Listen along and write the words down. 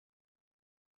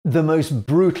The most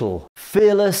brutal,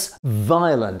 fearless,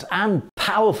 violent and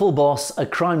powerful boss a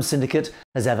crime syndicate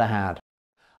has ever had.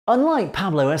 Unlike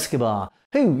Pablo Escobar,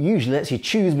 who usually lets you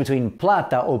choose between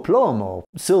plata o plomo,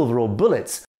 silver or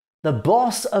bullets, the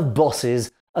boss of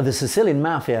bosses of the Sicilian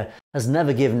mafia has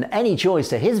never given any choice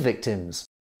to his victims.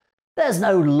 There's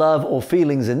no love or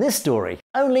feelings in this story,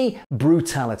 only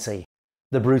brutality.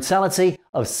 The brutality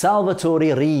of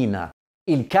Salvatore Riina,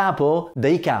 il capo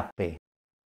dei capi.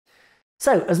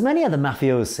 So, as many other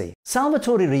mafiosi,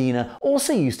 Salvatore Riina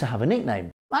also used to have a nickname,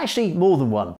 actually more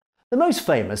than one. The most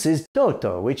famous is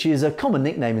Toto, which is a common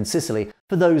nickname in Sicily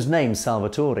for those named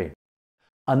Salvatore.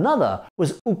 Another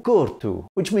was U Curtu,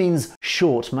 which means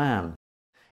short man.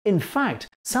 In fact,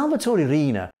 Salvatore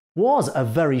Riina was a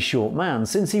very short man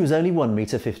since he was only 1,58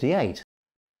 meters.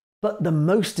 But the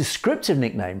most descriptive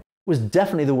nickname was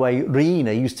definitely the way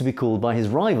Riina used to be called by his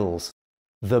rivals,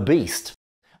 the Beast.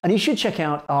 And you should check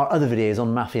out our other videos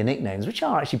on mafia nicknames, which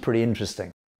are actually pretty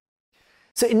interesting.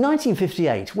 So in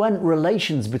 1958, when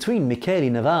relations between Michele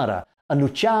Navarra and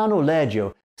Luciano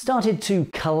Leggio started to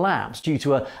collapse due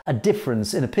to a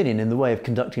difference in opinion in the way of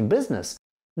conducting business,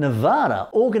 Navarra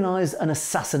organised an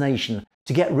assassination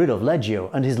to get rid of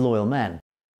Leggio and his loyal men,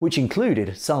 which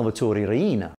included Salvatore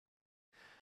Riina.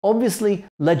 Obviously,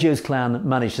 Leggio's clan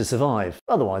managed to survive,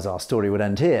 otherwise our story would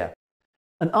end here.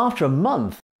 And after a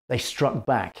month, they struck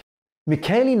back.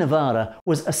 Michele Navarra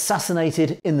was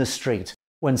assassinated in the street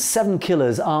when 7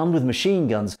 killers armed with machine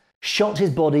guns shot his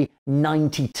body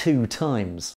 92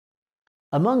 times.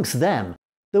 Amongst them,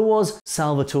 there was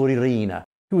Salvatore Riina,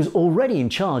 who was already in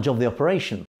charge of the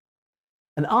operation.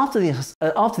 And after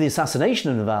the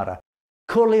assassination of Navarra,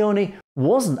 Corleone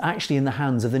wasn't actually in the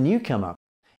hands of the newcomer.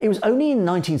 It was only in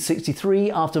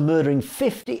 1963, after murdering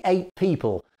 58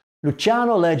 people,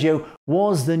 Luciano Leggio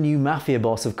was the new mafia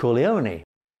boss of Corleone,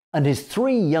 and his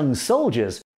 3 young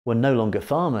soldiers were no longer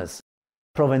farmers.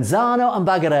 Provenzano and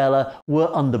Bagarella were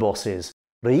underbosses.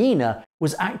 Riina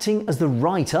was acting as the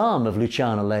right arm of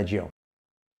Luciano Leggio.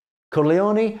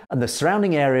 Corleone and the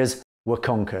surrounding areas were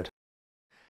conquered.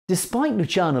 Despite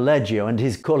Luciano Leggio and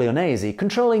his Corleonesi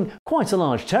controlling quite a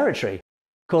large territory,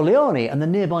 Corleone and the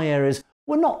nearby areas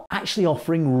were not actually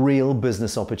offering real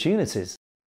business opportunities.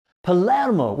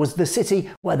 Palermo was the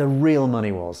city where the real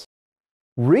money was.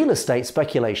 Real estate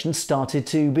speculation started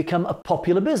to become a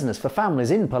popular business for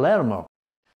families in Palermo.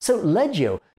 So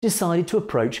Leggio decided to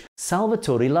approach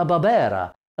Salvatore La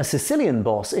Barbera, a Sicilian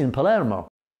boss in Palermo,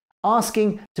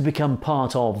 asking to become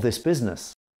part of this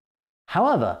business.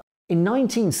 However, in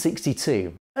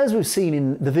 1962, as we've seen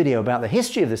in the video about the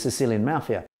history of the Sicilian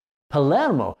mafia,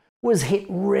 Palermo was hit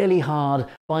really hard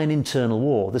by an internal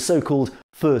war, the so-called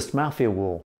First Mafia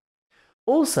War.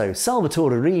 Also,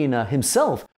 Salvatore Riina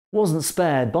himself wasn't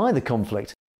spared by the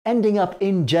conflict, ending up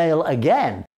in jail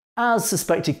again as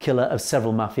suspected killer of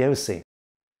several mafiosi.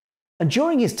 And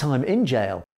during his time in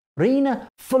jail, Riina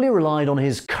fully relied on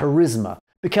his charisma,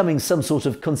 becoming some sort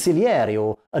of consigliere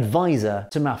or advisor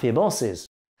to mafia bosses.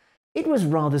 It was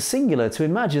rather singular to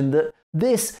imagine that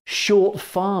this short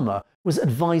farmer was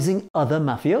advising other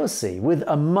mafiosi with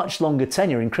a much longer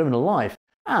tenure in criminal life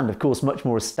and, of course, much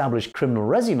more established criminal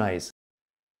resumes.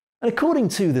 And according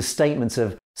to the statements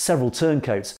of several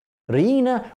turncoats,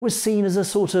 Riina was seen as a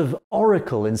sort of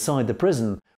oracle inside the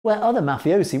prison, where other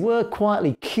mafiosi were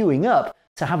quietly queuing up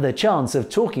to have their chance of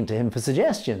talking to him for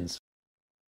suggestions.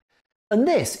 And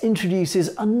this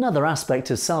introduces another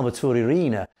aspect of Salvatore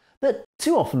Riina that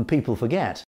too often people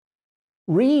forget.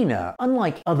 Riina,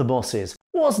 unlike other bosses,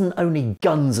 wasn't only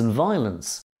guns and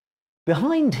violence.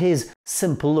 Behind his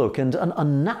simple look and an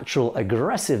unnatural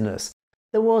aggressiveness,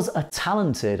 there was a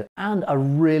talented and a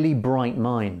really bright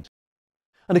mind.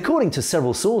 And according to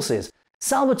several sources,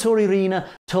 Salvatore Riina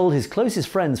told his closest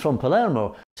friends from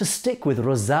Palermo to stick with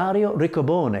Rosario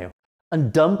Riccoboni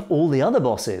and dump all the other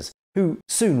bosses, who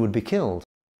soon would be killed.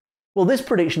 Well, this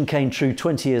prediction came true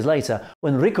 20 years later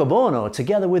when Riccoboni,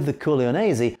 together with the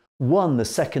Corleonesi, won the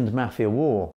Second Mafia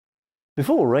War,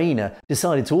 before Riina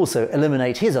decided to also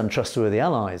eliminate his untrustworthy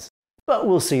allies. But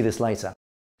we'll see this later.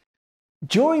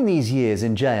 During these years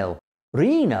in jail,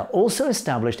 Riina also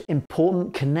established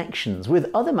important connections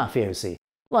with other mafiosi,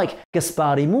 like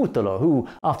Gaspare Mutolo, who,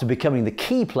 after becoming the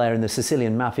key player in the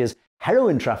Sicilian mafia's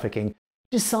heroin trafficking,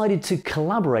 decided to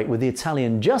collaborate with the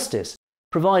Italian justice,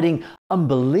 providing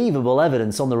unbelievable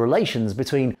evidence on the relations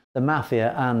between the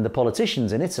mafia and the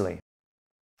politicians in Italy.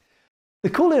 The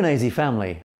Corleonesi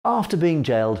family, after being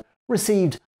jailed,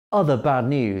 received other bad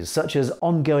news, such as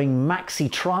ongoing maxi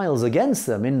trials against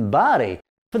them in Bari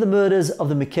for the murders of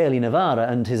the Michele Navarra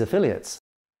and his affiliates.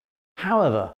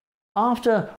 However,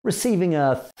 After receiving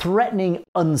a threatening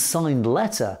unsigned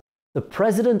letter, the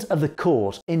president of the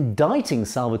court indicting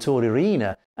Salvatore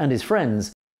Riina and his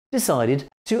friends decided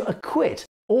to acquit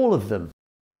all of them.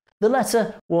 The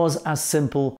letter was as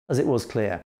simple as it was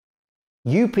clear.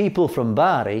 You people from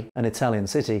Bari, an Italian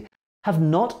city, have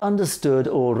not understood,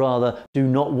 or rather do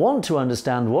not want to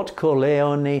understand, what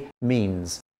Corleone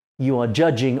means. You are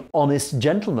judging honest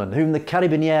gentlemen whom the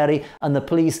Carabinieri and the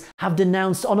police have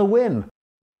denounced on a whim.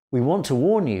 We want to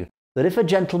warn you that if a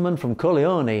gentleman from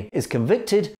Corleone is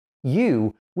convicted,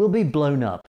 you will be blown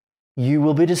up. You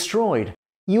will be destroyed.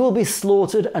 You will be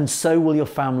slaughtered, and so will your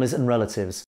families and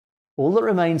relatives. All that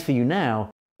remains for you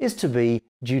now is to be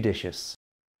judicious.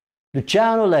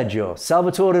 Luciano Leggio,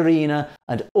 Salvatore Riina,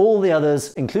 and all the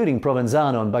others, including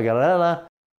Provenzano and Bagarella,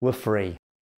 were free.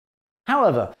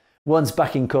 However, once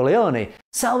back in Corleone,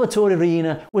 Salvatore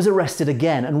Riina was arrested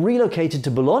again and relocated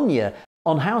to Bologna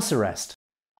on house arrest.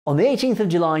 On the 18th of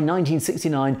July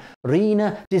 1969,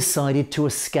 Riina decided to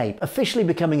escape, officially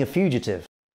becoming a fugitive.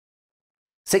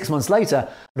 6 months later,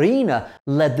 Riina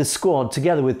led the squad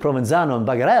together with Provenzano and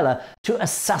Bagarella to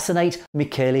assassinate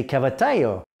Michele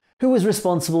Navarra, who was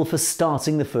responsible for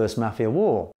starting the first mafia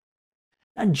war.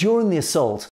 And during the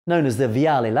assault, known as the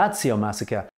Viale Lazio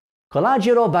massacre,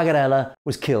 Collaggio Bagarella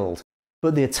was killed,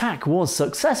 but the attack was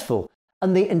successful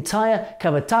and the entire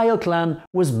Cavataio clan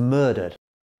was murdered.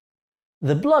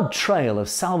 The blood trail of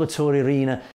Salvatore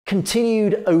Riina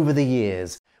continued over the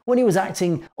years, when he was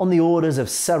acting on the orders of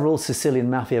several Sicilian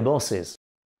mafia bosses.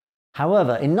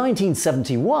 However, in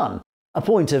 1971, a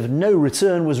point of no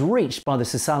return was reached by the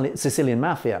Sicilian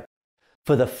mafia.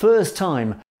 For the first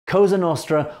time, Cosa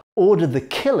Nostra ordered the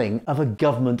killing of a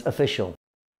government official.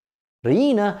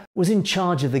 Riina was in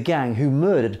charge of the gang who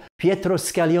murdered Pietro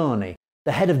Scaglione,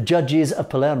 the head of judges of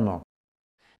Palermo.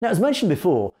 Now, as mentioned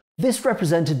before, this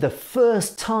represented the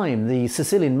first time the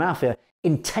Sicilian mafia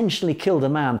intentionally killed a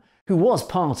man who was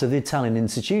part of the Italian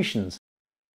institutions.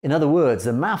 In other words,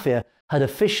 the mafia had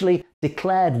officially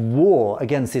declared war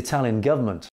against the Italian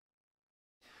government.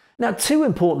 Now, two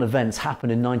important events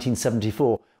happened in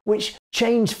 1974 which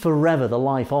changed forever the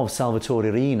life of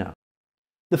Salvatore Riina.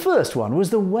 The first one was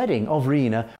the wedding of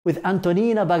Riina with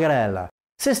Antonina Bagarella,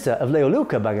 sister of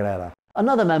Leoluca Bagarella,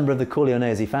 another member of the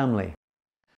Corleonese family.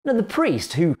 Now, the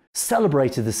priest who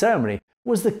celebrated the ceremony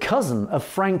was the cousin of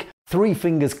Frank Three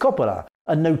Fingers Coppola,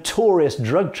 a notorious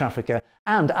drug trafficker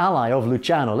and ally of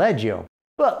Luciano Leggio.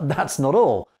 But that's not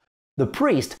all. The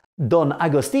priest, Don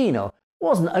Agostino,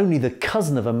 wasn't only the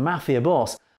cousin of a mafia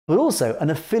boss, but also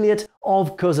an affiliate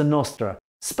of Cosa Nostra,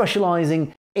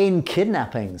 specialising in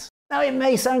kidnappings. Now, it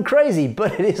may sound crazy,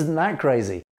 but it isn't that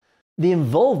crazy. The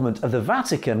involvement of the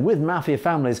Vatican with mafia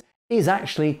families is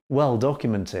actually well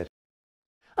documented.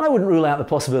 And I wouldn't rule out the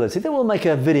possibility that we'll make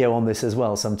a video on this as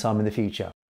well sometime in the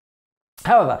future.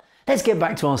 However, let's get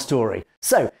back to our story.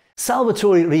 So,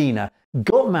 Salvatore Riina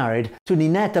got married to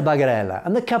Ninetta Bagarella,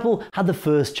 and the couple had the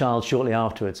first child shortly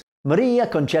afterwards, Maria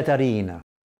Concetta Riina.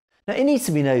 Now, it needs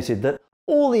to be noted that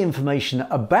all the information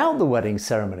about the wedding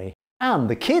ceremony and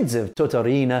the kids of Toto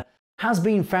Riina has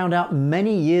been found out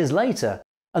many years later,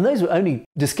 and those were only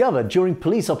discovered during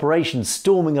police operations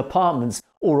storming apartments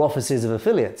or offices of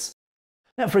affiliates.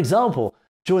 Now, for example,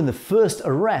 during the first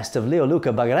arrest of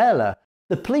Leoluca Bagarella,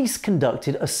 the police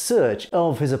conducted a search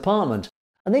of his apartment,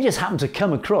 and they just happened to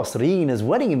come across Riina's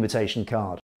wedding invitation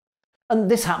card. And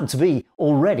this happened to be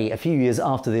already a few years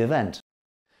after the event.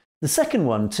 The second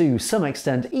one, to some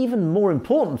extent even more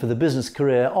important for the business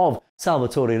career of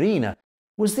Salvatore Riina,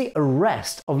 was the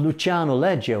arrest of Luciano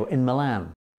Leggio in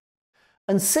Milan.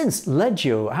 And since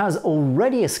Leggio has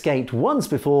already escaped once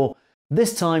before,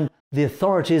 this time the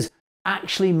authorities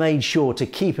actually made sure to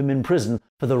keep him in prison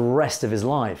for the rest of his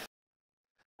life.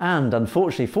 And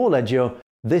unfortunately for Leggio,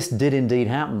 this did indeed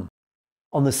happen.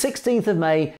 On the 16th of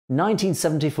May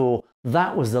 1974,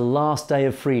 that was the last day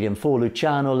of freedom for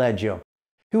Luciano Leggio,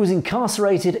 who was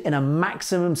incarcerated in a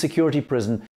maximum security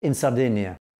prison in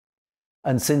Sardinia.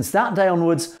 And since that day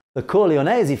onwards, the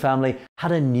Corleonese family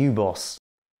had a new boss.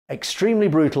 Extremely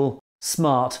brutal,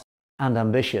 smart, and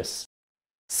ambitious.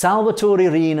 Salvatore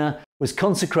Riina was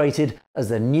consecrated as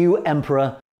the new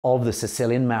emperor of the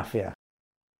Sicilian mafia.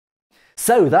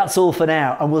 So that's all for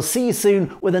now, and we'll see you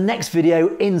soon with the next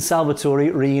video in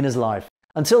Salvatore Riina's life.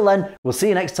 Until then, we'll see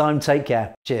you next time. Take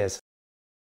care. Cheers.